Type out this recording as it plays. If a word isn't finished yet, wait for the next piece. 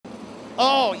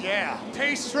Oh yeah,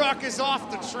 pace truck is off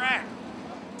the track.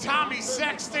 Tommy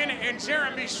Sexton and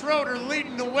Jeremy Schroeder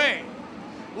leading the way.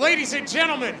 Ladies and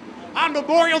gentlemen, on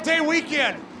Memorial Day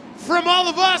weekend, from all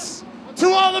of us to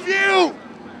all of you,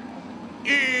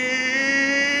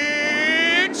 it's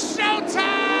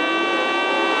showtime!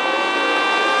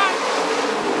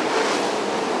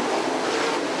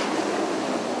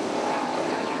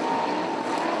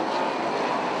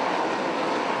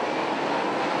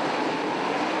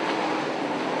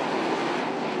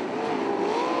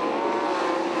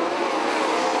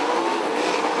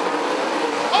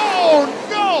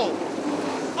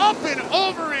 Up and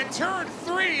over in turn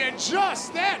 3, and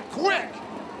just that quick.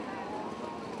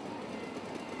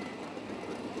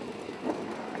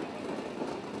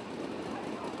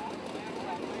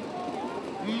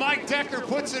 Mike Decker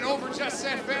puts it over just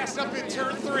that fast up in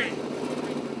turn 3.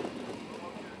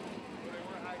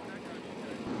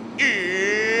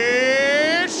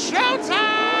 It's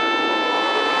showtime!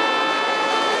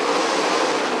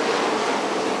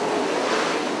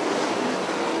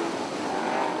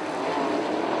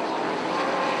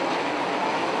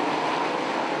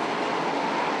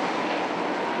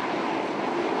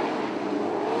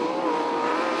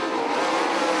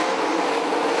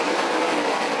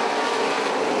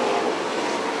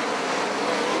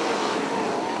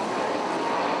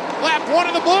 Lap 1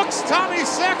 of the books, Tommy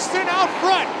Sexton out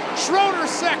front. Schroeder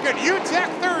second, UTEC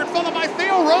third, followed by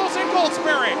Theo Rose and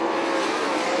Goldsberry.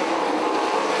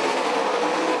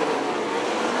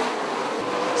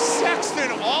 Sexton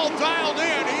all dialed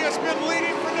in. He has been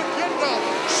leading from the get-go.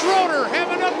 Schroeder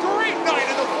having a great night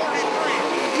in the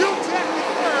 43. UTEC in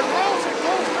third, Rose and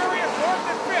Goldsberry in fourth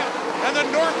and fifth. And the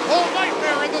North Pole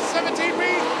Nightmare in the 17B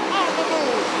on the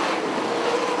move.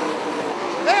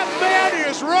 That man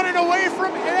is running away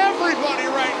from everybody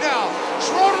right now.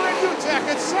 Schroeder and UTEC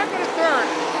at second and third.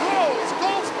 Rose,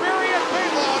 Goldsberry, and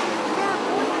Balog, third,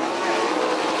 fourth, and fifth.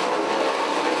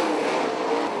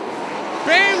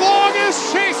 Balog is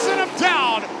chasing him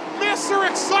down. Mr.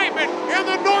 Excitement in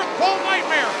the North Pole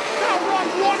Nightmare. Now run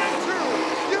 1 and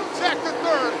 2. UTEC the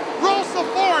third. Rose the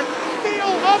fourth. Theo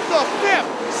up the fifth.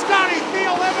 Scotty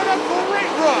Theo having a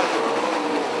great run.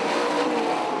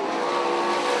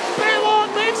 Balog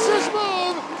makes his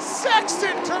move.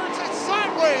 Sexton turns it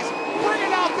sideways, bringing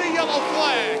out the yellow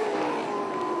flag.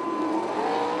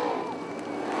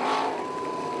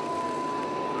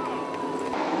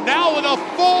 Now with a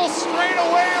full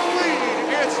straightaway lead,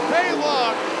 it's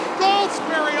Balog.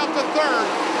 Goldsberry up to third.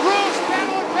 Rose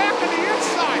battling back on the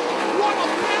inside. What a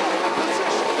battle for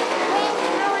position.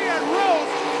 Goldsberry and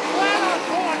Rose flat out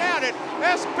going at it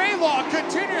as Balog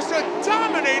continues to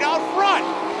dominate out front.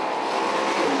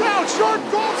 Now Jordan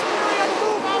Goldsberry on the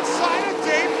move outside of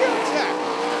Dave UTEC.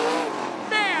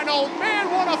 Man, oh man,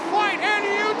 what a fight, and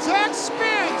UTEC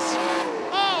spins.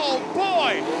 Oh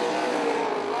boy.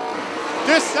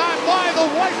 This time by, the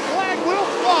white flag will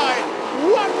fly.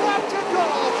 1 lap to go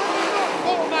for the North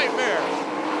Pole Nightmare.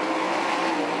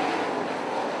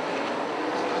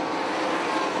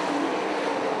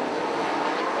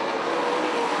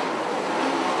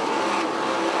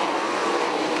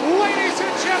 Ladies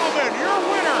and gentlemen, your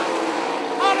winner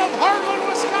out of Harlan,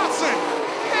 Wisconsin,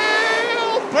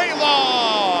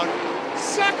 Balog.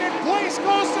 Second place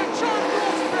goes to John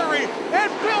Goldsberry,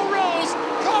 and Bill Rose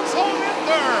comes home in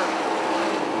third.